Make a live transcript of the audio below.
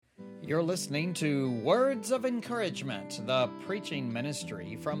You're listening to Words of Encouragement, the preaching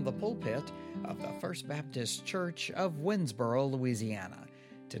ministry from the pulpit of the First Baptist Church of Winsboro, Louisiana.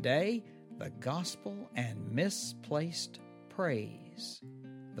 Today, the Gospel and Misplaced Praise.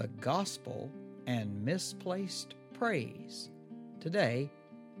 The Gospel and Misplaced Praise. Today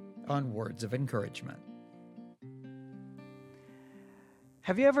on Words of Encouragement.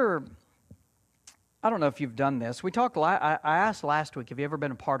 Have you ever, I don't know if you've done this. I asked last week, have you ever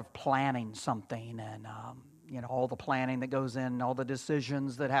been a part of planning something and, all the planning that goes in, all the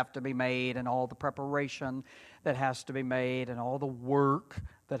decisions that have to be made and all the preparation that has to be made and all the work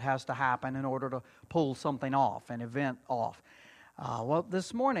that has to happen in order to pull something off, an event off. Well,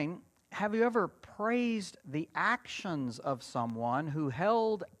 this morning, have you ever praised the actions of someone who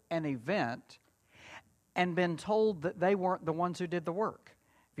held an event and been told that they weren't the ones who did the work?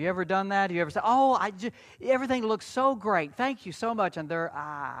 Have you ever done that? Have you ever said, everything looks so great, thank you so much, and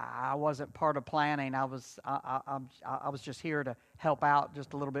I wasn't part of planning. I was just here to help out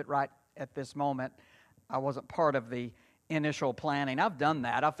just a little bit right at this moment. I wasn't part of the initial planning. I've done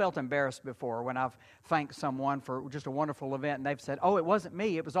that. I've felt embarrassed before when I've thanked someone for just a wonderful event, and they've said, "Oh, it wasn't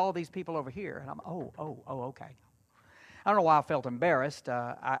me. It was all these people over here." And I'm, okay. I don't know why I felt embarrassed.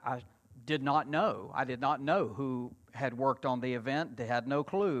 I did not know. I did not know who had worked on the event. They had no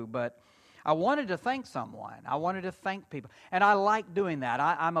clue, but I wanted to thank someone. I wanted to thank people, and I like doing that.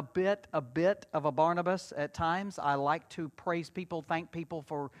 I'm a bit of a Barnabas at times. I like to praise people, thank people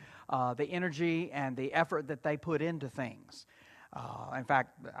for the energy and the effort that they put into things. In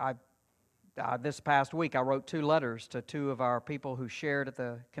fact, this past week I wrote 2 letters to 2 of our people who shared at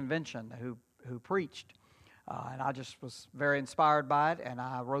the convention, who preached. And I just was very inspired by it, and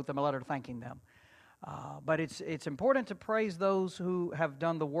I wrote them a letter thanking them. But it's important to praise those who have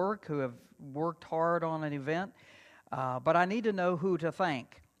done the work, who have worked hard on an event. But I need to know who to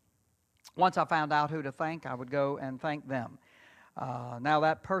thank. Once I found out who to thank, I would go and thank them. Now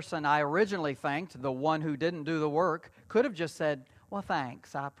that person I originally thanked, the one who didn't do the work, could have just said, "Well,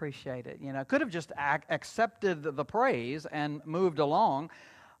 thanks, I appreciate it." Could have just accepted the praise and moved along,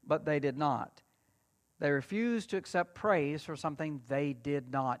 but they did not. They refused to accept praise for something they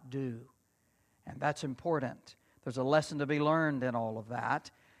did not do. And that's important. There's a lesson to be learned in all of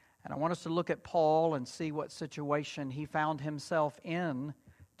that. And I want us to look at Paul and see what situation he found himself in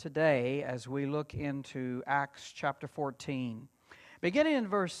today as we look into Acts chapter 14. Beginning in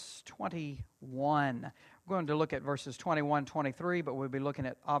verse 21. We're going to look at verses 21, 23, but we'll be looking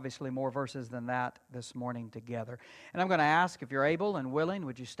at obviously more verses than that this morning together. And I'm going to ask, if you're able and willing,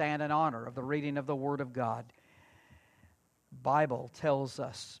 would you stand in honor of the reading of the Word of God? The Bible tells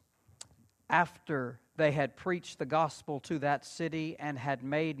us, after they had preached the gospel to that city and had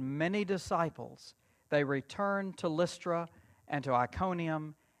made many disciples, they returned to Lystra and to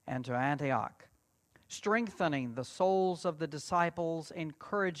Iconium and to Antioch, strengthening the souls of the disciples,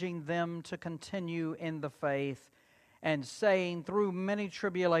 encouraging them to continue in the faith, and saying, "Through many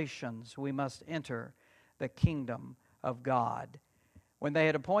tribulations we must enter the kingdom of God." When they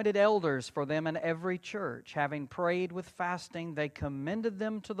had appointed elders for them in every church, having prayed with fasting, they commended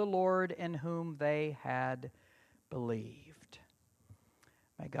them to the Lord in whom they had believed.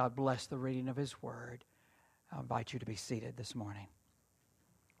 May God bless the reading of His Word. I invite you to be seated this morning.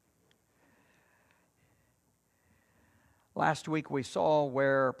 Last week we saw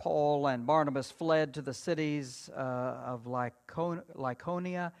where Paul and Barnabas fled to the cities of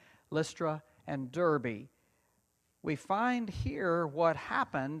Lycaonia, Lystra, and Derbe. We find here what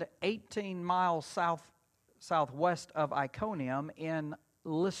happened 18 miles southwest of Iconium in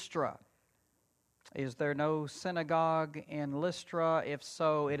Lystra. Is there no synagogue in Lystra? If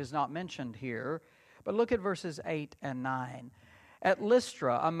so, it is not mentioned here. But look at verses 8 and 9. At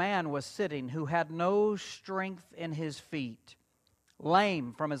Lystra, a man was sitting who had no strength in his feet,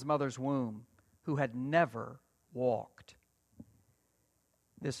 lame from his mother's womb, who had never walked.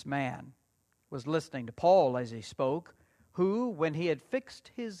 This man was listening to Paul as he spoke, who, when he had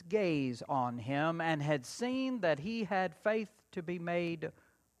fixed his gaze on him and had seen that he had faith to be made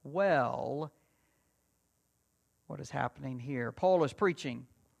well. What is happening here? Paul is preaching.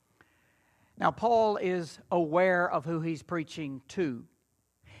 Now, Paul is aware of who he's preaching to.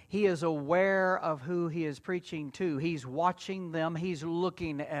 He is aware of who he is preaching to. He's watching them. He's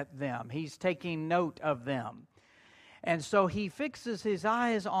looking at them. He's taking note of them. And so he fixes his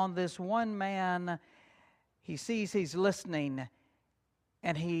eyes on this one man. He sees he's listening,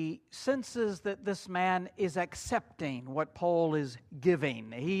 and he senses that this man is accepting what Paul is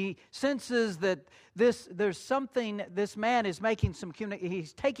giving. He senses that there's something, this man is making some,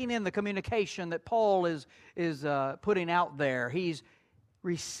 he's taking in the communication that Paul is putting out there. He's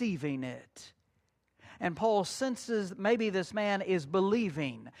receiving it. And Paul senses maybe this man is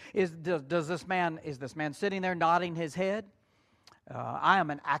believing. Is this man sitting there nodding his head? I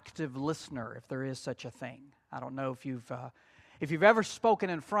am an active listener, if there is such a thing. I don't know if you've ever spoken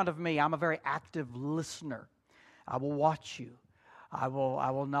in front of me. I'm a very active listener. I will watch you. I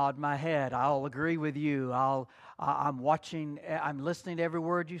will nod my head. I'll agree with you. I'm watching. I'm listening to every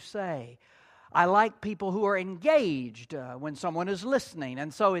word you say. I like people who are engaged when someone is listening,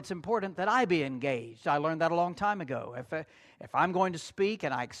 and so it's important that I be engaged. I learned that a long time ago. If I'm going to speak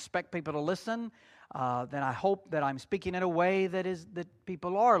and I expect people to listen, then I hope that I'm speaking in a way that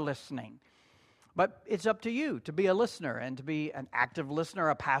people are listening. But it's up to you to be a listener and to be an active listener,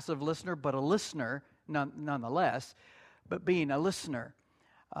 a passive listener, but a listener nonetheless. But being a listener.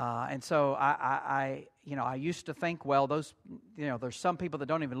 And so I used to think, well, there's some people that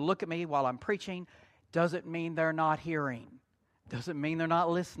don't even look at me while I'm preaching. Doesn't mean they're not hearing. Doesn't mean they're not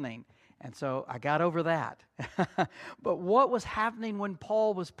listening. And so I got over that. But what was happening when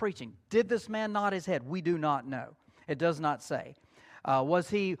Paul was preaching? Did this man nod his head? We do not know. It does not say. Was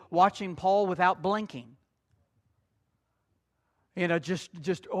he watching Paul without blinking?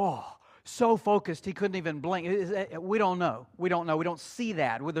 So focused he couldn't even blink. We don't know. We don't see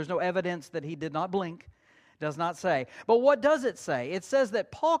that. There's no evidence that he did not blink. It does not say. But what does it say? It says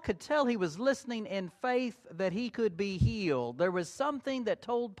that Paul could tell he was listening in faith that he could be healed. There was something that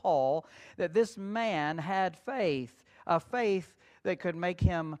told Paul that this man had faith, a faith that could make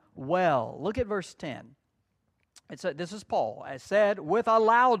him well. Look at verse 10. It said, this is Paul. It said with a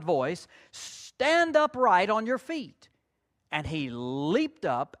loud voice, "Stand upright on your feet." And he leaped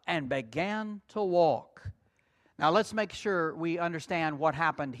up and began to walk. Now let's make sure we understand what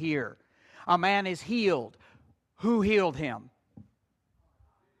happened here. A man is healed. Who healed him?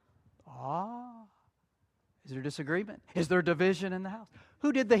 Is there disagreement? Is there division in the house?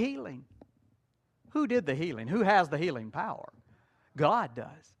 Who did the healing? Who did the healing? Who has the healing power? God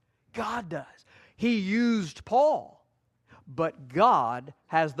does. God does. He used Paul, but God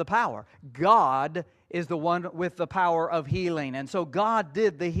has the power. God is the one with the power of healing. And so God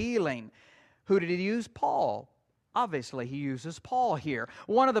did the healing. Who did he use? Paul. Obviously, he uses Paul here.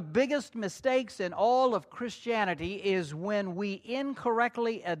 One of the biggest mistakes in all of Christianity is when we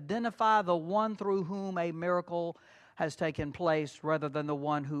incorrectly identify the one through whom a miracle has taken place rather than the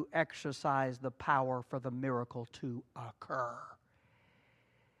one who exercised the power for the miracle to occur.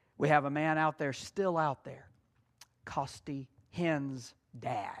 We have a man out there, still out there, Costi Hinn's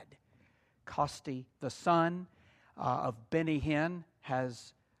dad. Costi, the son of Benny Hinn,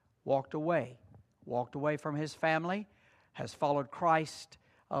 has walked away from his family, has followed Christ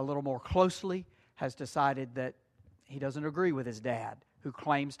a little more closely, has decided that he doesn't agree with his dad, who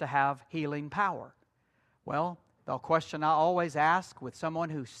claims to have healing power. Well, the question I always ask with someone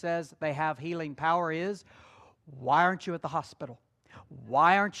who says they have healing power is, why aren't you at the hospital?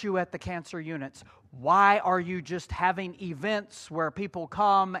 Why aren't you at the cancer units? Why are you just having events where people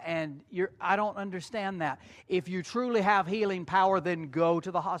come and I don't understand that. If you truly have healing power, then go to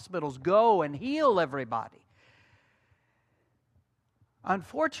the hospitals. Go and heal everybody.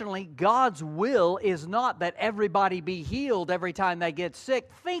 Unfortunately, God's will is not that everybody be healed every time they get sick.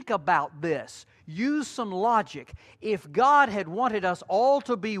 Think about this. Use some logic. If God had wanted us all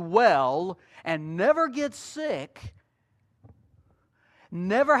to be well and never get sick,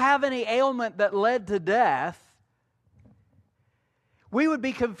 never have any ailment that led to death, we would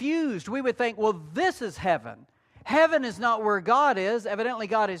be confused. We would think, well, this is heaven. Heaven is not where God is. Evidently,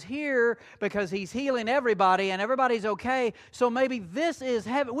 God is here because He's healing everybody and everybody's okay. So maybe this is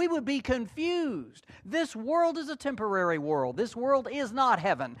heaven. We would be confused. This world is a temporary world. This world is not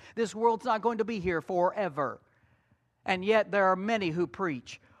heaven. This world's not going to be here forever. And yet there are many who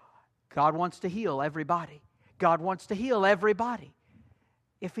preach, God wants to heal everybody. God wants to heal everybody.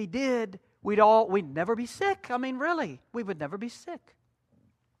 If He did, we'd never be sick. I mean, really, we would never be sick.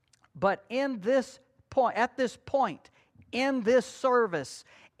 But at this point, in this service,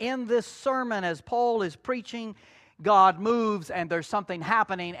 in this sermon, as Paul is preaching, God moves and there's something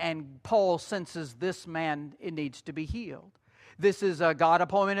happening, and Paul senses this man, it needs to be healed. This is a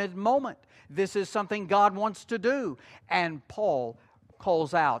God-appointed moment. This is something God wants to do. And Paul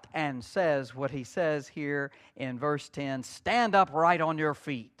calls out and says what he says here in verse 10, "Stand up right on your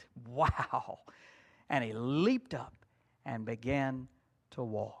feet." Wow. And he leaped up and began to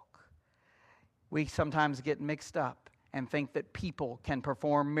walk. We sometimes get mixed up and think that people can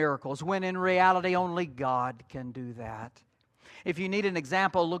perform miracles, when in reality only God can do that. If you need an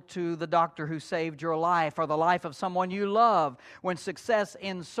example, look to the doctor who saved your life or the life of someone you love. When success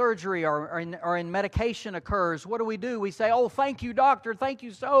in surgery or in medication occurs, what do? We say, oh, thank you, doctor, thank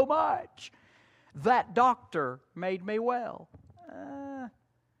you so much. That doctor made me well.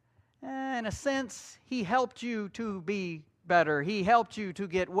 In a sense, he helped you to be better. He helped you to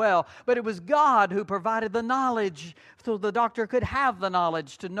get well. But it was God who provided the knowledge so the doctor could have the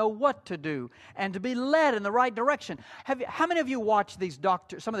knowledge to know what to do and to be led in the right direction. How many of you watch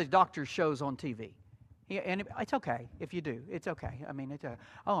some of these doctor shows on TV? Yeah, and it's okay if you do. It's okay. I mean,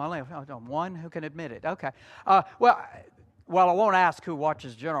 only one who can admit it. Okay. Well, I won't ask who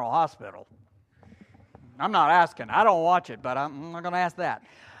watches General Hospital. I'm not asking. I don't watch it, but I'm not going to ask that.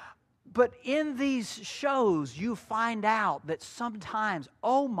 But in these shows, you find out that sometimes,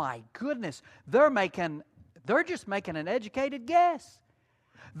 oh my goodness, they're just making an educated guess.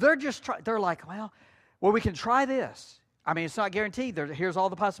 They're like, well, we can try this. I mean, it's not guaranteed. Here's all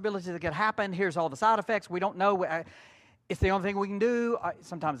the possibilities that could happen. Here's all the side effects. We don't know. It's the only thing we can do.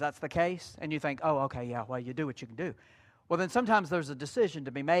 Sometimes that's the case. And you think, oh, okay, yeah, well, you do what you can do. Well, then sometimes there's a decision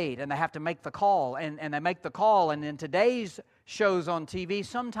to be made, and they have to make the call, and they make the call. And in today's shows on TV,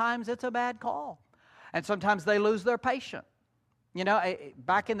 sometimes it's a bad call, and sometimes they lose their patient. You know,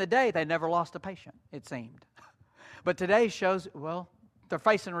 back in the day, they never lost a patient, it seemed. But today's shows, well, they're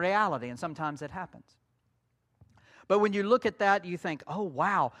facing reality, and sometimes it happens. But when you look at that, you think, oh,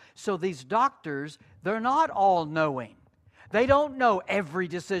 wow, so these doctors, they're not all knowing. They don't know every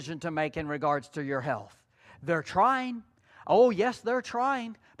decision to make in regards to your health. They're trying. Oh, yes, they're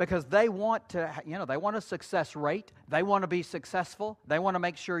trying because they want to, they want a success rate. They want to be successful. They want to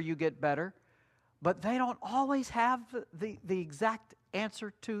make sure you get better. But they don't always have the exact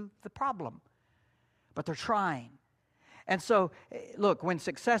answer to the problem. But they're trying. And so, look, when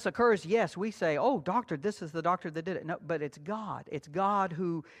success occurs, yes, we say, oh, doctor, this is the doctor that did it. No, but it's God. It's God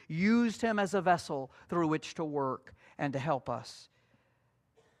who used him as a vessel through which to work and to help us.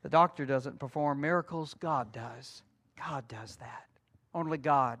 The doctor doesn't perform miracles. God does. God does that. Only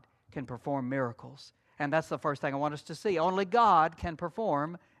God can perform miracles. And that's the first thing I want us to see. Only God can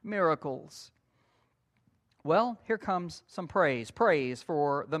perform miracles. Well, here comes some praise. Praise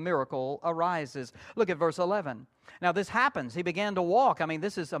for the miracle arises. Look at verse 11. Now this happens. He began to walk. I mean,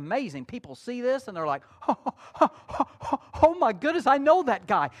 this is amazing. People see this and they're like, oh my goodness, I know that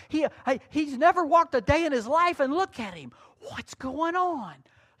guy. He's never walked a day in his life, and look at him. What's going on?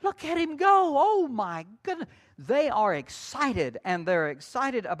 Look at him go. Oh my goodness. They are excited, and they're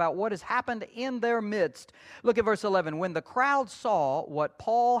excited about what has happened in their midst. Look at verse 11. When the crowd saw what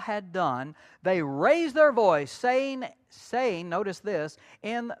Paul had done, they raised their voice, saying, notice this,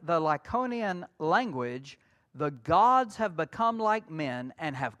 in the Lycaonian language, the gods have become like men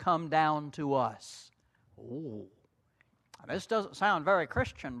and have come down to us. Oh, this doesn't sound very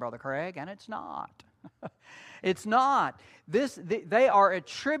Christian, Brother Craig, and it's not. It's not. They are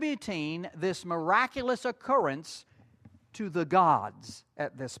attributing this miraculous occurrence to the gods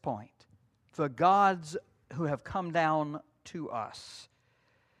at this point. The gods who have come down to us.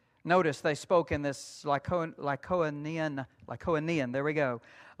 Notice they spoke in this Lycaonian, there we go,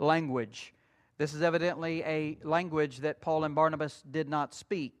 language. This is evidently a language that Paul and Barnabas did not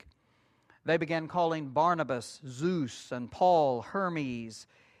speak. They began calling Barnabas Zeus and Paul Hermes.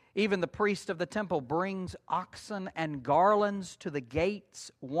 Even the priest of the temple brings oxen and garlands to the gates,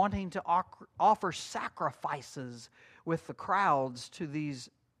 wanting to offer sacrifices with the crowds to these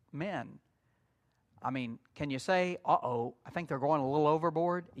men. I mean, can you say, uh-oh, I think they're going a little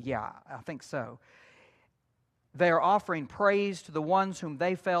overboard? Yeah, I think so. They are offering praise to the ones whom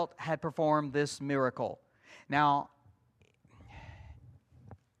they felt had performed this miracle. Now,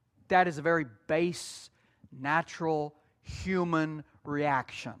 that is a very base, natural, human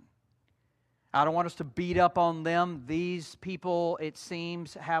reaction. I don't want us to beat up on them. These people, it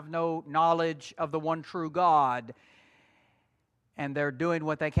seems, have no knowledge of the one true God, and they're doing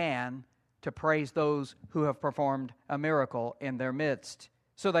what they can to praise those who have performed a miracle in their midst.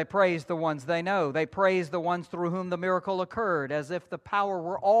 So they praise the ones they know. They praise the ones through whom the miracle occurred, as if the power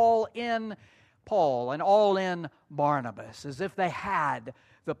were all in Paul and all in Barnabas, as if they had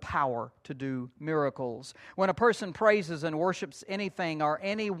the power to do miracles. When a person praises and worships anything or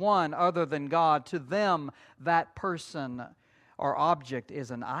anyone other than God, to them that person or object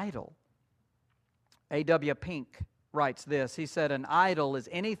is an idol. A.W. Pink writes this. He said, an idol is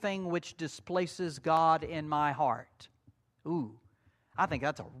anything which displaces God in my heart. Ooh, I think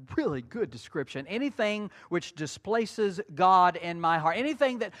that's a really good description. Anything which displaces God in my heart.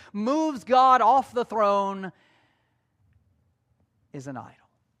 Anything that moves God off the throne is an idol.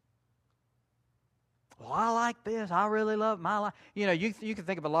 Well, I like this. I really love my life. You know, you can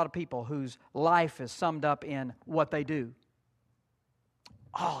think of a lot of people whose life is summed up in what they do.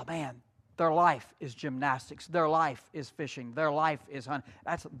 Oh, man, their life is gymnastics. Their life is fishing. Their life is hunting.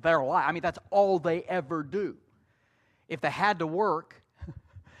 That's their life. I mean, that's all they ever do. If they had to work,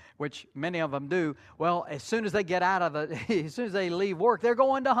 which many of them do, well, as soon as they get out of as soon as they leave work, they're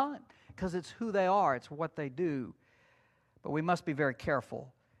going to hunt because it's who they are. It's what they do. But we must be very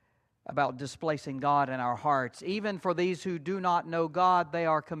careful about displacing God in our hearts. Even for these who do not know God, they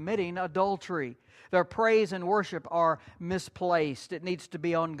are committing adultery. Their praise and worship are misplaced. It needs to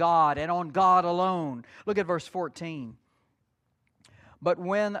be on God and on God alone. Look at verse 14. But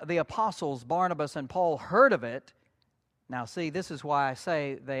when the apostles Barnabas and Paul heard of it, now see, this is why I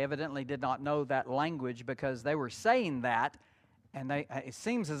say they evidently did not know that language, because they were saying that, and it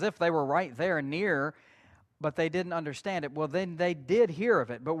seems as if they were right there near, but they didn't understand it. Well, then they did hear of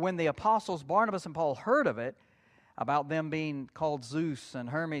it. But when the apostles Barnabas and Paul heard of it, about them being called Zeus and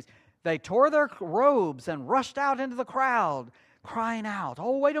Hermes, they tore their robes and rushed out into the crowd, crying out,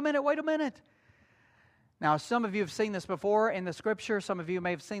 "Oh, wait a minute, wait a minute." Now, some of you have seen this before in the Scripture. Some of you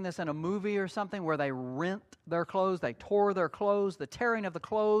may have seen this in a movie or something where they rent their clothes, they tore their clothes. The tearing of the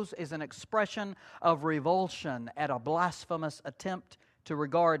clothes is an expression of revulsion at a blasphemous attempt to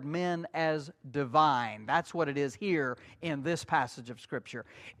regard men as divine. That's what it is here in this passage of Scripture.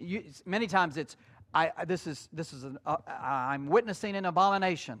 Many times it's, I'm witnessing an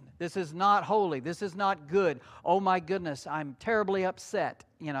abomination. This is not holy. This is not good. Oh my goodness, I'm terribly upset.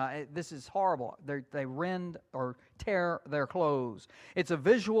 You know, this is horrible. They rend or tear their clothes. It's a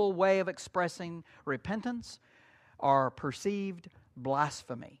visual way of expressing repentance or perceived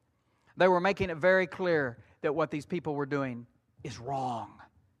blasphemy. They were making it very clear that what these people were doing is wrong.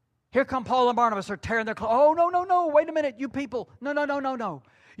 Here come Paul and Barnabas are tearing their clothes. Oh, no, wait a minute, you people. No.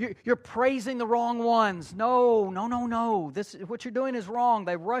 You're praising the wrong ones. No. This, what you're doing is wrong.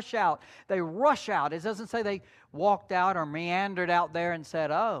 They rush out. It doesn't say they walked out or meandered out there and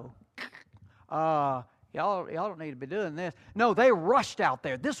said, y'all don't need to be doing this. No, they rushed out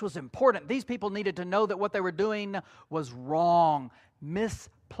there. This was important. These people needed to know that what they were doing was wrong.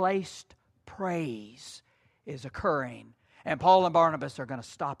 Misplaced praise is occurring. And Paul and Barnabas are going to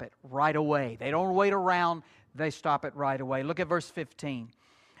stop it right away. They don't wait around. They stop it right away. Look at verse 15.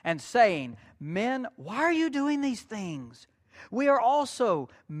 And saying, "Men, why are you doing these things? We are also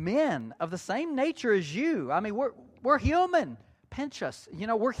men of the same nature as you." I mean, we're human. Pinch us. You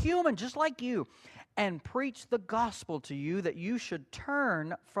know, we're human just like you. "And preach the gospel to you, that you should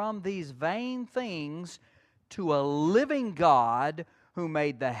turn from these vain things to a living God, who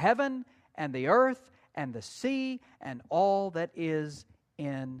made the heaven and the earth and the sea and all that is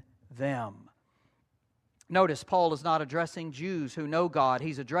in them." Notice Paul is not addressing Jews who know God.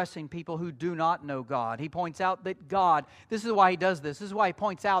 He's addressing people who do not know God. He points out that God, this is why he does this. This is why he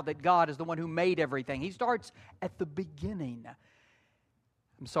points out that God is the one who made everything. He starts at the beginning.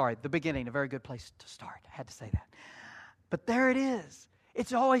 The beginning, a very good place to start. I had to say that. But there it is.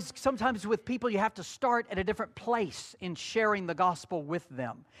 It's always, sometimes with people, you have to start at a different place in sharing the gospel with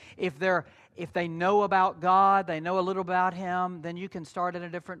them. If they know about God, they know a little about Him, then you can start at a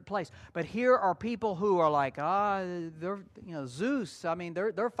different place. But here are people who are like, they're, Zeus. I mean,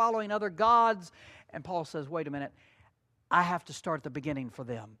 they're following other gods. And Paul says, wait a minute, I have to start at the beginning for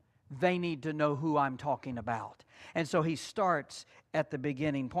them. They need to know who I'm talking about. And so he starts at the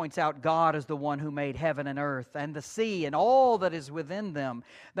beginning, points out God is the one who made heaven and earth and the sea and all that is within them.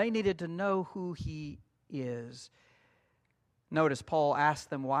 They needed to know who He is. Notice Paul asked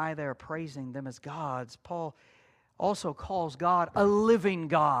them why they're praising them as gods. Paul also calls God a living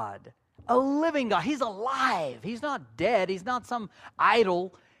God. A living God. He's alive. He's not dead. He's not some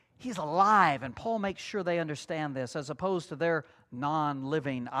idol. He's alive. And Paul makes sure they understand this as opposed to their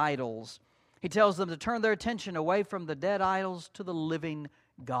non-living idols. He tells them to turn their attention away from the dead idols to the living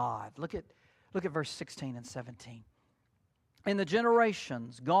God. Look at verse 16 and 17. "In the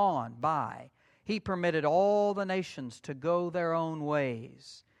generations gone by, He permitted all the nations to go their own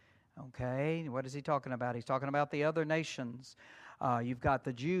ways." Okay, what is he talking about? He's talking about the other nations. You've got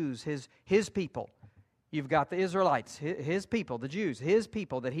the Jews, his people. You've got the Israelites, His people, the Jews, His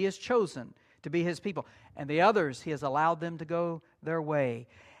people that He has chosen to be His people. And the others, He has allowed them to go their way.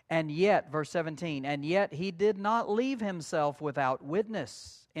 "And yet," verse 17, "and yet He did not leave Himself without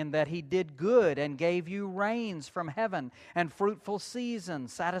witness, in that He did good and gave you rains from heaven and fruitful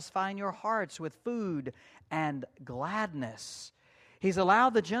seasons, satisfying your hearts with food and gladness." He's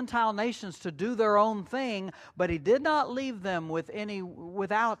allowed the Gentile nations to do their own thing, but He did not leave them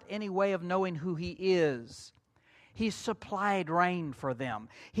without any way of knowing who He is. He supplied rain for them.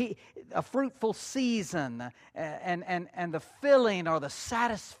 A fruitful season and the filling or the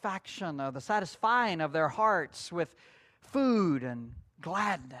satisfaction or the satisfying of their hearts with food and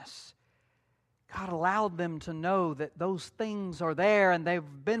gladness. God allowed them to know that those things are there and they've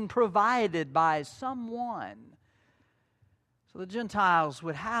been provided by someone. So the Gentiles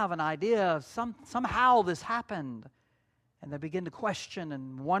would have an idea of somehow this happened. And they begin to question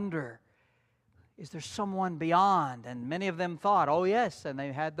and wonder, is there someone beyond? And many of them thought, oh yes, and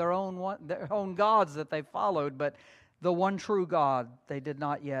they had their own gods that they followed, but the one true God they did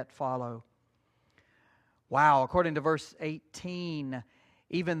not yet follow. Wow, according to verse 18,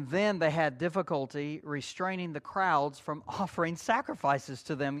 even then they had difficulty restraining the crowds from offering sacrifices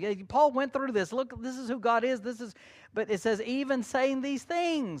to them. Paul went through this. Look, this is who God is. But it says, even saying these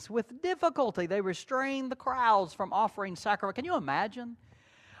things with difficulty, they restrained the crowds from offering sacrifice. Can you imagine?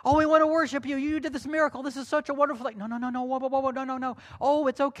 Oh, we want to worship you. You did this miracle. This is such a wonderful thing. No. Whoa, no. Oh,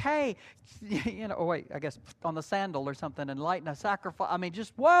 it's okay. I guess on the sandal or something and lighten a sacrifice. I mean,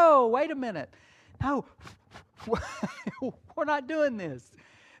 just, whoa, wait a minute. No, we're not doing this.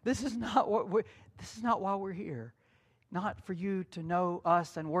 This is not why we're here. Not for you to know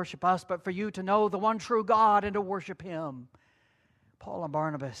us and worship us, but for you to know the one true God and to worship Him. Paul and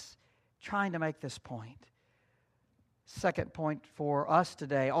Barnabas trying to make this point. Second point for us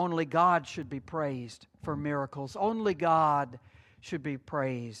today, only God should be praised for miracles. Only God should be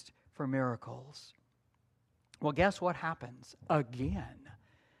praised for miracles. Well, guess what happens again?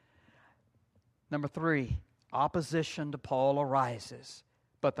 Number 3, opposition to Paul arises,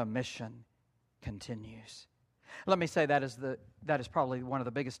 but the mission continues. Let me say that is probably one of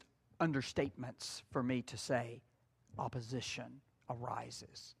the biggest understatements for me to say. Opposition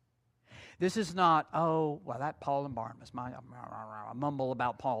arises. This is not, that Paul and Barnabas. I mumble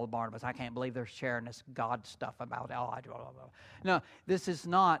about Paul and Barnabas. I can't believe they're sharing this God stuff about. No, this is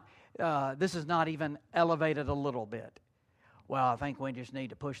not even elevated a little bit. Well, I think we just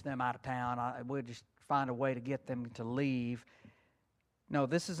need to push them out of town. We'll just find a way to get them to leave. No,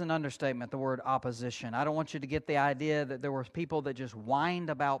 this is an understatement, the word opposition. I don't want you to get the idea that there were people that just whined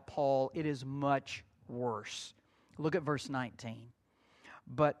about Paul. It is much worse. Look at verse 19.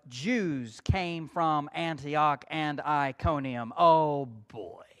 But Jews came from Antioch and Iconium. Oh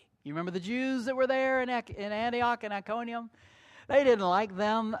boy. You remember the Jews that were there in Antioch and Iconium? They didn't like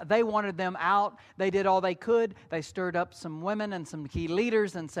them. They wanted them out. They did all they could. They stirred up some women and some key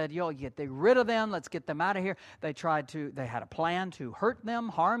leaders and said, get rid of them. Let's get them out of here. They had a plan to hurt them,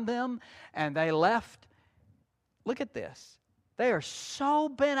 harm them, and they left. Look at this. They are so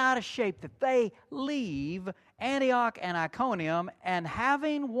bent out of shape that they leave Antioch and Iconium, and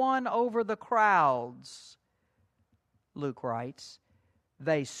having won over the crowds, Luke writes,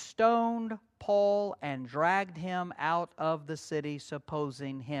 they stoned Paul and dragged him out of the city,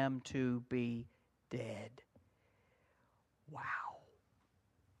 supposing him to be dead. Wow.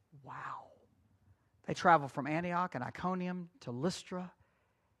 They traveled from Antioch and Iconium to Lystra,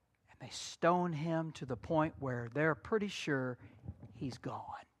 and they stone him to the point where they're pretty sure he's gone.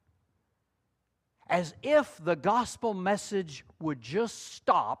 As if the gospel message would just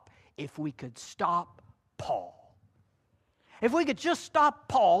stop if we could stop Paul. If we could just stop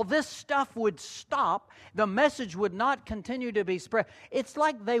Paul, this stuff would stop. The message would not continue to be spread. It's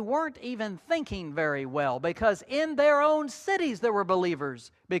like they weren't even thinking very well, because in their own cities there were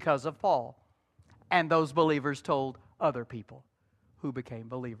believers because of Paul. And those believers told other people who became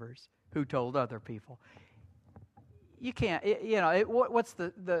believers, who told other people. You can't, what's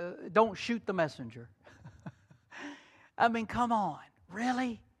the don't shoot the messenger. I mean, come on,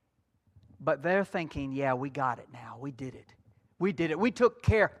 really? But they're thinking, yeah, we got it now. We did it. We took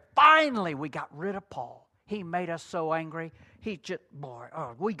care. Finally, we got rid of Paul. He made us so angry.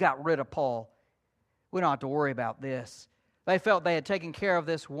 We got rid of Paul. We don't have to worry about this. They felt they had taken care of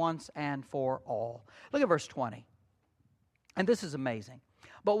this once and for all. Look at verse 20. And this is amazing.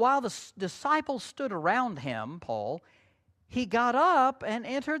 But while the disciples stood around him, Paul, he got up and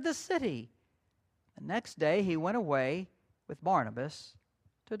entered the city. The next day he went away with Barnabas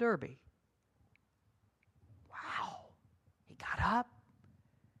to Derbe. Wow. He got up.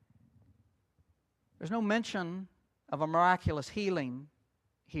 There's no mention of a miraculous healing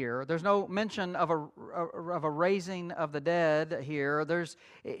here. There's no mention of a raising of the dead here. There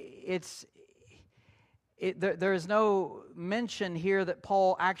is no mention here that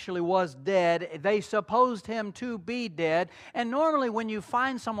Paul actually was dead. They supposed him to be dead. And normally when you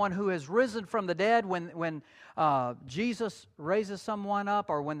find someone who has risen from the dead, when Jesus raises someone up,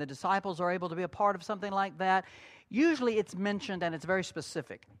 or when the disciples are able to be a part of something like that, usually it's mentioned and it's very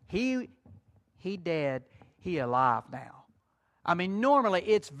specific. He dead. he alive now? I mean, normally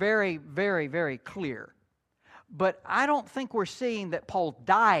it's very, very, very clear. But I don't think we're seeing that Paul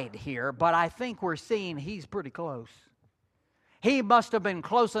died here, but I think we're seeing he's pretty close. He must have been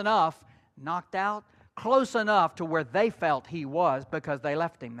close enough, knocked out, close enough to where they felt he was because they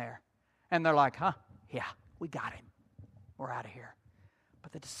left him there. And they're like, yeah, we got him. We're out of here.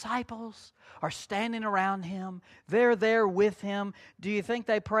 But the disciples are standing around him. They're there with him. Do you think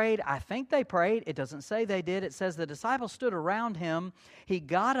they prayed? I think they prayed. It doesn't say they did. It says the disciples stood around him. He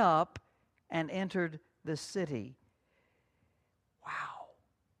got up and entered the city. Wow.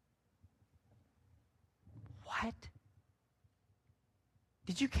 What?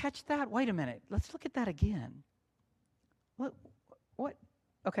 Did you catch that? Wait a minute. Let's look at that again. What?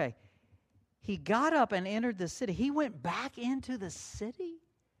 Okay. He got up and entered the city. He went back into the city?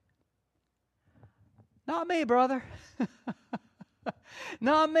 Not me, brother.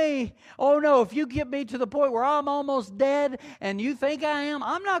 Not me. Oh no, if you get me to the point where I'm almost dead and you think I am,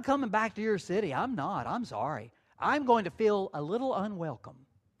 I'm not coming back to your city. I'm not. I'm sorry. I'm going to feel a little unwelcome.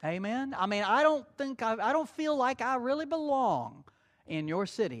 Amen? I mean, I don't feel like I really belong in your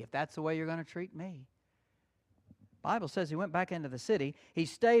city if that's the way you're going to treat me. Bible says he went back into the city. He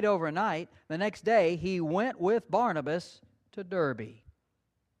stayed overnight. The next day, he went with Barnabas to Derbe.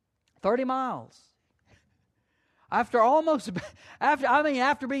 30 miles. After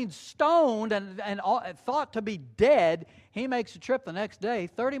being stoned and thought to be dead, he makes a trip the next day,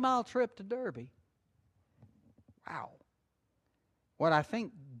 30-mile trip to Derbe. Wow. What I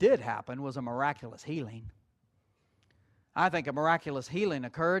think did happen was a miraculous healing. I think a miraculous healing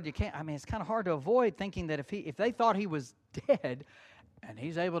occurred. It's kind of hard to avoid thinking that if they thought he was dead and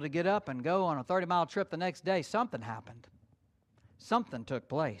he's able to get up and go on a 30-mile trip the next day, something happened. Something took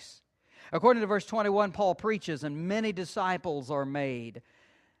place. According to verse 21, Paul preaches and many disciples are made.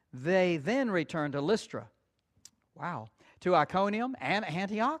 They then return to Lystra. Wow. To Iconium and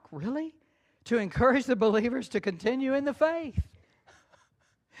Antioch? Really? To encourage the believers to continue in the faith.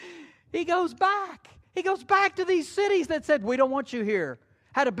 He goes back. He goes back to these cities that said, we don't want you here.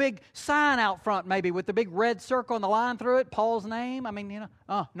 Had a big sign out front maybe with the big red circle on the line through it, Paul's name.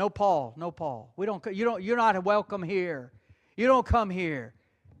 No Paul, no Paul. You're not welcome here. You don't come here.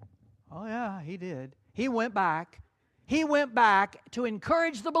 Oh yeah, he did. He went back. He went back to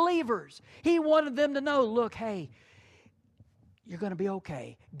encourage the believers. He wanted them to know, look, hey, you're going to be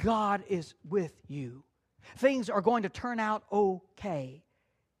okay. God is with you. Things are going to turn out okay.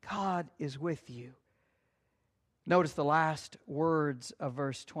 God is with you. Notice the last words of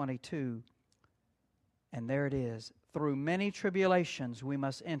verse 22. And there it is. Through many tribulations we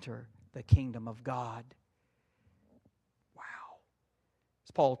must enter the kingdom of God. Wow.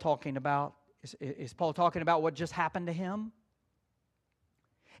 Is Paul talking about what just happened to him?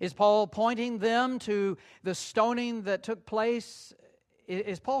 Is Paul pointing them to the stoning that took place?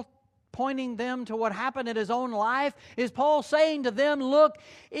 Is Paul pointing them to what happened in his own life? Is Paul saying to them, look,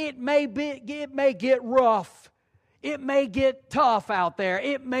 it may get rough. It may get tough out there.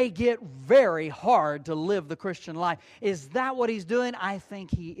 It may get very hard to live the Christian life. Is that what he's doing? I think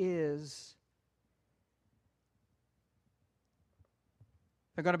he is.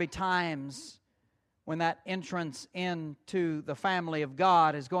 There are going to be times when that entrance into the family of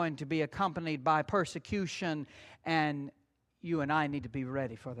God is going to be accompanied by persecution, and you and I need to be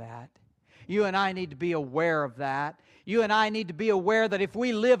ready for that. You and I need to be aware of that. You and I need to be aware that if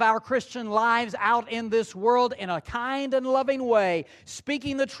we live our Christian lives out in this world in a kind and loving way,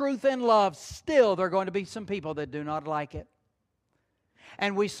 speaking the truth in love, still there are going to be some people that do not like it.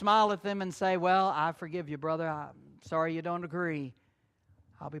 And we smile at them and say, well, I forgive you, brother. I'm sorry you don't agree.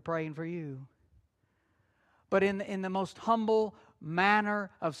 I'll be praying for you. But in the most humble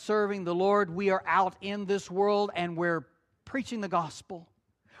manner of serving the Lord, we are out in this world and we're preaching the gospel.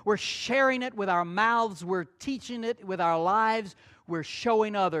 We're sharing it with our mouths. We're teaching it with our lives. We're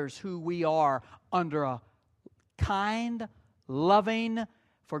showing others who we are under a kind, loving,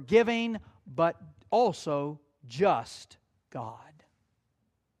 forgiving, but also just God,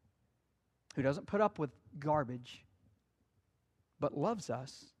 who doesn't put up with garbage, but loves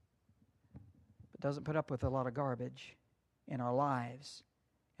us, but doesn't put up with a lot of garbage in our lives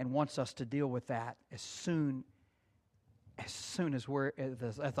and wants us to deal with that as soon as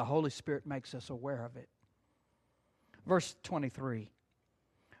the Holy Spirit makes us aware of it. Verse 23.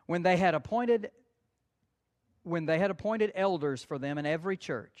 When they had appointed elders for them in every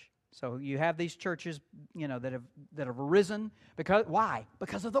church. So you have these churches, that have arisen why?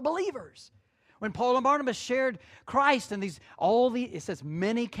 Because of the believers. When Paul and Barnabas shared Christ and it says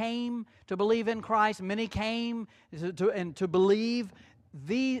many came to believe in Christ, many came to believe.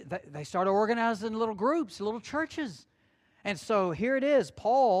 they started organizing little groups, little churches. And so here it is.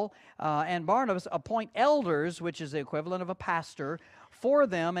 Paul and Barnabas appoint elders, which is the equivalent of a pastor, for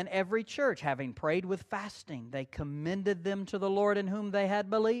them in every church. Having prayed with fasting, they commended them to the Lord in whom they had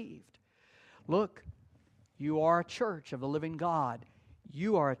believed. Look, you are a church of the living God.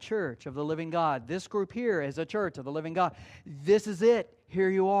 You are a church of the living God. This group here is a church of the living God. This is it. Here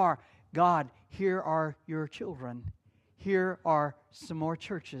you are. God, here are your children. Here are some more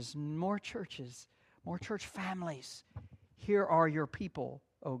churches, more church families. Here are your people,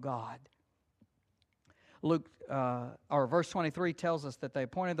 O God. Luke, or verse 23 tells us that they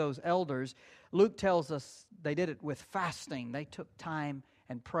appointed those elders. Luke tells us they did it with fasting. They took time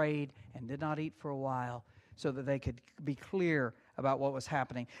and prayed and did not eat for a while so that they could be clear about what was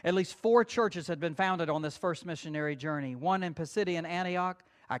happening. At least 4 churches had been founded on this first missionary journey. One in Pisidian Antioch,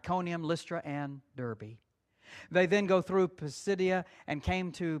 Iconium, Lystra, and Derbe. They then go through Pisidia and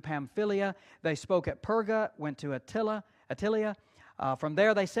came to Pamphylia. They spoke at Perga, went to Attalia. From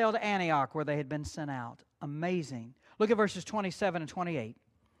there they sailed to Antioch where they had been sent out. Amazing. Look at verses 27 and 28.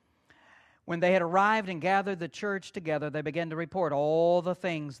 When they had arrived and gathered the church together, they began to report all the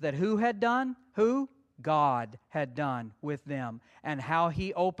things that who had done? Who? God had done with them, and how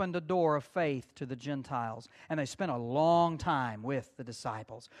He opened a door of faith to the Gentiles. And they spent a long time with the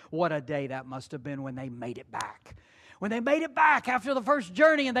disciples. What a day that must have been when they made it back. When they made it back after the first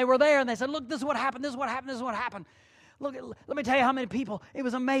journey and they were there and they said, look, this is what happened, this is what happened, this is what happened. Look, let me tell you how many people. It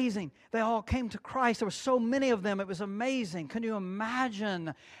was amazing. They all came to Christ. There were so many of them. It was amazing. Can you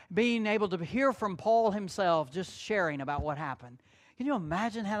imagine being able to hear from Paul himself just sharing about what happened? Can you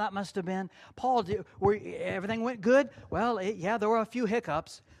imagine how that must have been? Paul, everything went good? Well, yeah, there were a few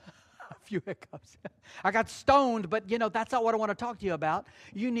hiccups. I got stoned, but, that's not what I want to talk to you about.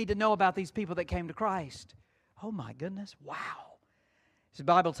 You need to know about these people that came to Christ. Oh, my goodness. Wow. The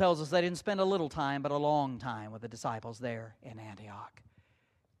Bible tells us they didn't spend a little time, but a long time with the disciples there in Antioch,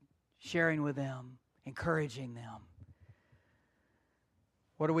 sharing with them, encouraging them.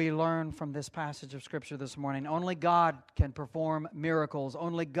 What do we learn from this passage of Scripture this morning? Only God can perform miracles.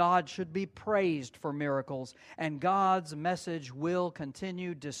 Only God should be praised for miracles. And God's message will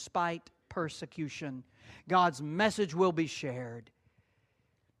continue despite persecution. God's message will be shared.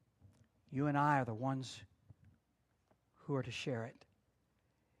 You and I are the ones who are to share it.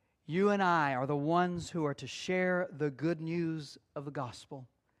 You and I are the ones who are to share the good news of the gospel.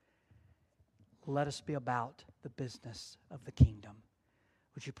 Let us be about the business of the kingdom.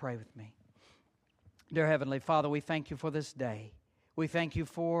 Would you pray with me? Dear Heavenly Father, we thank you for this day. We thank you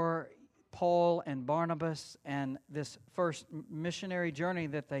for Paul and Barnabas and this first missionary journey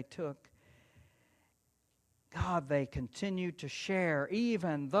that they took. God, they continued to share,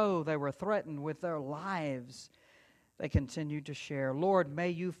 even though they were threatened with their lives. They continued to share. Lord, may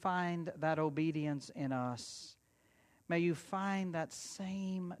you find that obedience in us. May you find that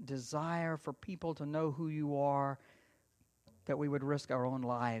same desire for people to know who you are, that we would risk our own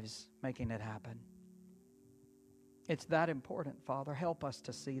lives making it happen. It's that important, Father. Help us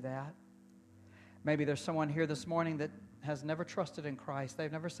to see that. Maybe there's someone here this morning that has never trusted in Christ.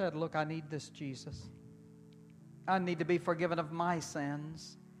 They've never said, look, I need this Jesus. I need to be forgiven of my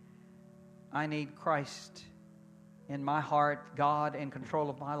sins. I need Christ in my heart, God in control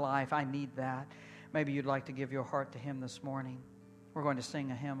of my life. I need that. Maybe you'd like to give your heart to Him this morning. We're going to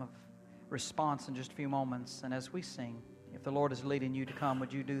sing a hymn of response in just a few moments. And as we sing, if the Lord is leading you to come,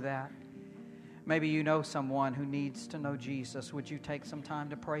 would you do that? Maybe you know someone who needs to know Jesus. Would you take some time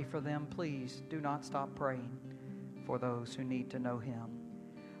to pray for them? Please do not stop praying for those who need to know Him.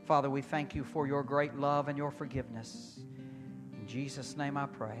 Father, we thank you for your great love and your forgiveness. In Jesus' name I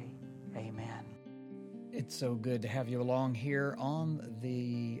pray. Amen. It's so good to have you along here on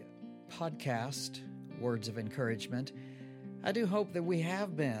the podcast, Words of Encouragement. I do hope that we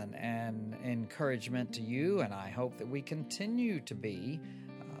have been an encouragement to you, and I hope that we continue to be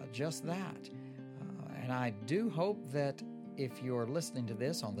just that. And I do hope that if you're listening to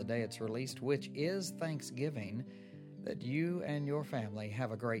this on the day it's released, which is Thanksgiving, that you and your family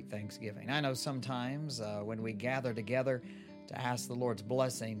have a great Thanksgiving. I know sometimes when we gather together to ask the Lord's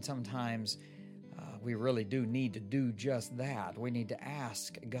blessing, sometimes we really do need to do just that. We need to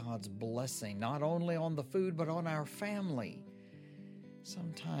ask God's blessing, not only on the food, but on our family.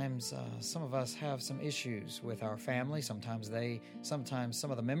 Sometimes some of us have some issues with our family. Sometimes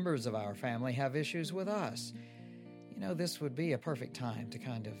some of the members of our family have issues with us. This would be a perfect time to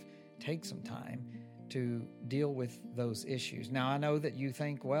kind of take some time to deal with those issues. Now, I know that you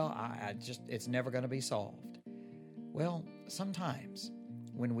think, well, it's never going to be solved. Well, sometimes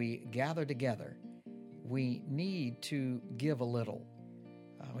when we gather together, we need to give a little.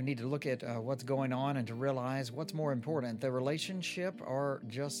 We need to look at what's going on and to realize what's more important, the relationship or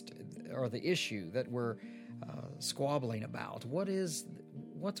the issue that we're squabbling about. What's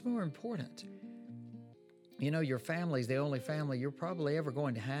more important? Your family's the only family you're probably ever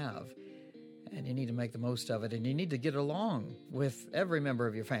going to have, and you need to make the most of it, and you need to get along with every member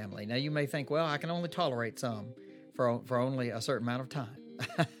of your family. Now, you may think, well, I can only tolerate some for only a certain amount of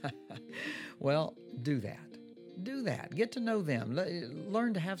time. Well, do that. Do that. Get to know them.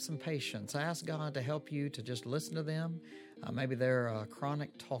 Learn to have some patience. Ask God to help you to just listen to them. Maybe they're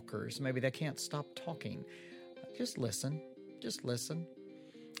chronic talkers. Maybe they can't stop talking. Just listen. Just listen.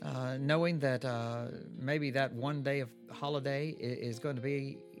 Knowing that maybe that one day of holiday is going to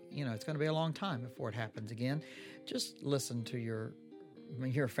be, it's going to be a long time before it happens again. Just listen to your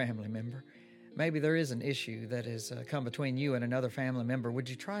family member. Maybe there is an issue that has come between you and another family member. Would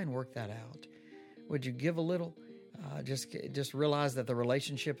you try and work that out? Would you give a little? Just realize that the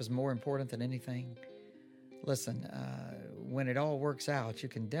relationship is more important than anything. Listen, when it all works out, you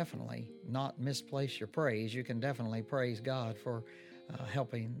can definitely not misplace your praise. You can definitely praise God for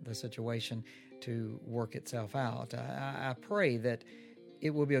helping the situation to work itself out. I pray that it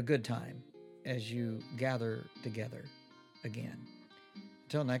will be a good time as you gather together again.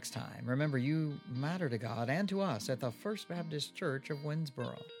 Until next time, remember you matter to God and to us at the First Baptist Church of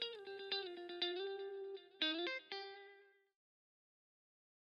Winnsboro.